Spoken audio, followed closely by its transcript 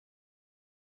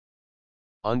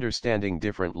Understanding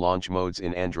different launch modes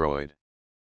in Android.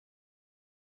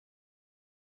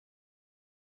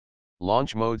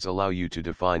 Launch modes allow you to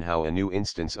define how a new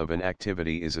instance of an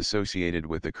activity is associated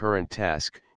with the current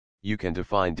task. You can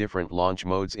define different launch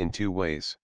modes in two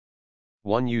ways.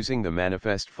 1. Using the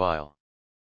manifest file.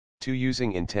 2.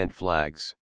 Using intent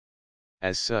flags.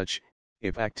 As such,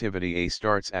 if activity A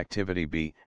starts activity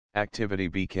B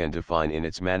can define in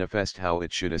its manifest how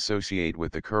it should associate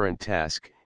with the current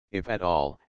task, if at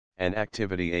all, and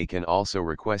activity A can also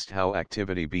request how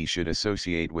activity B should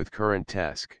associate with current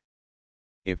task.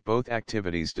 If both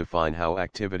activities define how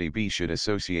activity B should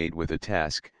associate with a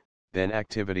task, then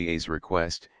activity A's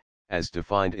request, as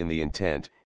defined in the intent,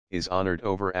 is honored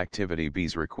over activity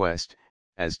B's request,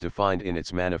 as defined in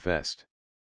its manifest.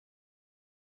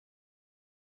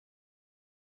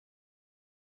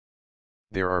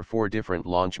 There are 4 different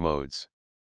launch modes.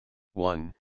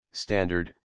 1.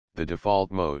 Standard, the default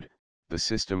mode. The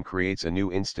system creates a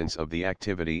new instance of the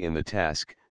activity in the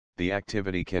task. The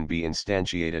activity can be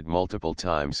instantiated multiple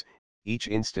times, each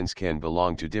instance can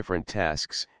belong to different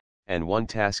tasks, and one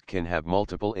task can have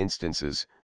multiple instances.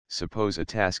 Suppose a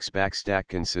task's backstack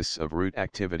consists of root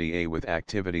activity A with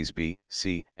activities B,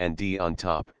 C, and D on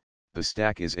top. The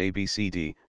stack is A, B, C,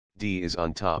 D, D is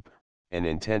on top. An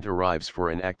intent arrives for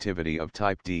an activity of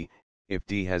type D. If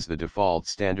D has the default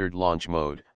standard launch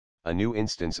mode, a new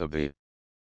instance of the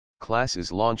class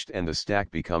is launched and the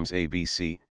stack becomes A, B,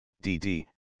 C, D, D,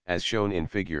 as shown in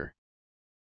figure.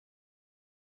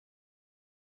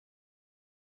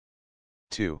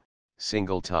 2.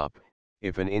 Single top.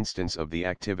 If an instance of the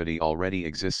activity already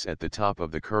exists at the top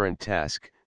of the current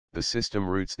task, the system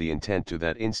routes the intent to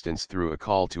that instance through a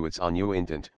call to its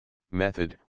onIntent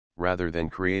method. Rather than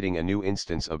creating a new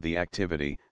instance of the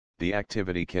activity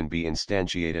can be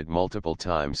instantiated multiple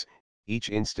times, each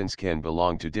instance can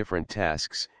belong to different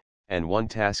tasks, and one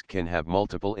task can have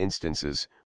multiple instances,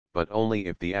 but only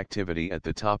if the activity at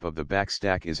the top of the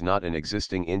backstack is not an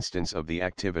existing instance of the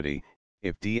activity.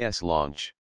 If D's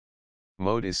launch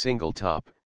mode is single top,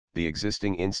 the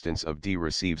existing instance of D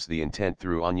receives the intent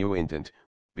through onIntent.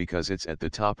 Because it's at the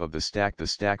top of the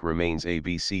stack remains A,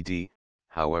 B, C, D.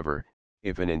 However,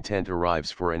 if an intent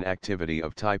arrives for an activity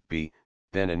of type B,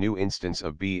 then a new instance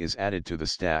of B is added to the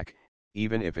stack,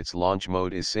 even if its launch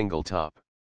mode is single top.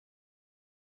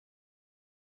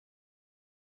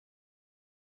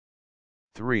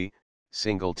 3.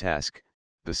 Single task.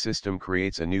 The system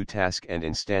creates a new task and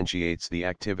instantiates the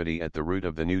activity at the root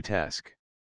of the new task.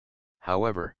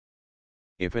 However,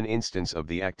 if an instance of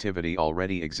the activity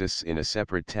already exists in a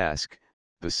separate task,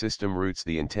 the system routes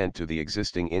the intent to the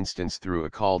existing instance through a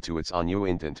call to its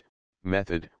onIntent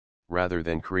method. Rather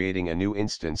than creating a new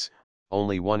instance,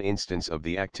 only one instance of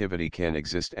the activity can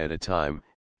exist at a time.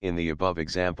 In the above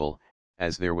example,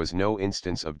 as there was no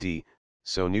instance of D,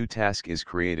 so new task is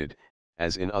created.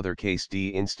 As in other case D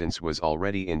instance was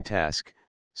already in task,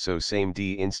 so same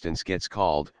D instance gets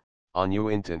called,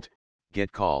 onIntent,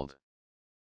 get called.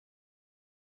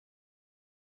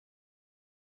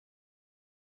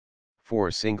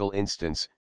 4. Single instance,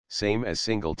 same as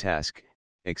single task,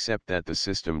 except that the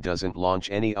system doesn't launch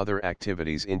any other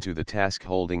activities into the task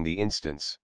holding the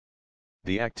instance.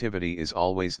 The activity is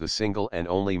always the single and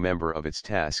only member of its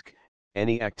task.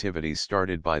 Any activities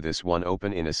started by this one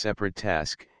open in a separate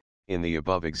task. In the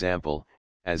above example,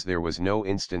 as there was no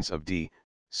instance of D,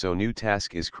 so new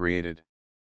task is created.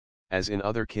 As in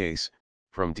other case,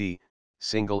 from D,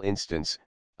 single instance,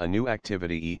 a new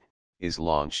activity E, is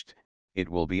launched. It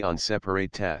will be on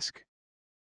separate task.